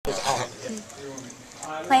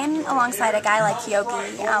Playing alongside a guy like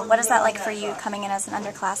Yogi, what is that like for you coming in as an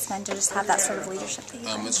underclassman to just have that sort of leadership that you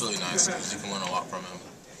have? It's really nice because you can learn a lot from him,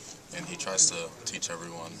 and he tries to teach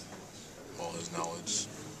everyone all his knowledge.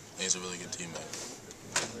 And he's a really good teammate.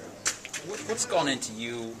 What's gone into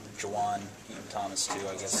you, Jawan, and Thomas too?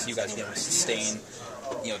 I guess you guys able to sustain,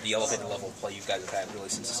 the elevated level of play you guys have had really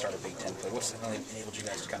since the start of Big Ten play. What's enabled you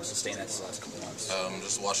guys to kind of sustain that this last couple of months?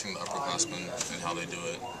 Just watching the upperclassmen and how they do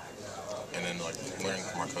it, and then like learning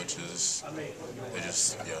from our coaches. We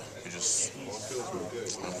just learn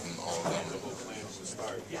from all of them.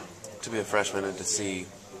 To be a freshman and to see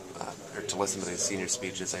or to listen to these senior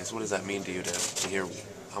speeches, I guess, what does that mean to you to hear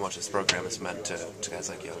how much this program has meant to guys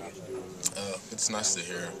like Yogi? It's nice to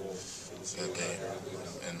hear that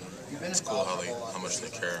and it's cool how much they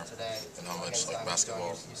care and how much like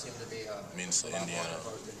basketball means to Indiana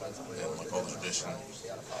and like all the tradition.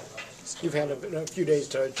 You've had a few days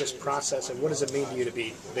to just process it. What does it mean to you to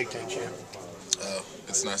be Big Ten champ?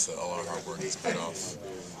 It's nice that all our hard work is paid off.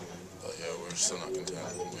 But yeah, we're still not content.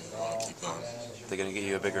 We want to keep going. They're going to get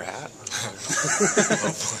you a bigger hat?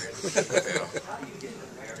 Hopefully. Yeah.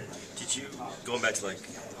 Did you, going back to like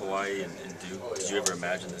Hawaii and Duke, did you ever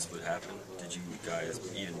imagine this would happen? Did you guys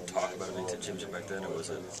even talk about a Big Ten championship back then, or was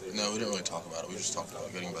it? No, we didn't really talk about it. We just talked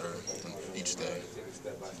about getting better each day,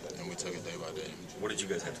 and we took it day by day. What did you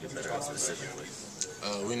guys have to get better at specifically?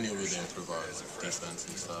 We knew we would improve our defense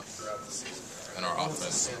and stuff, and our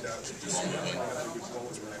offense while moving.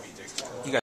 You guys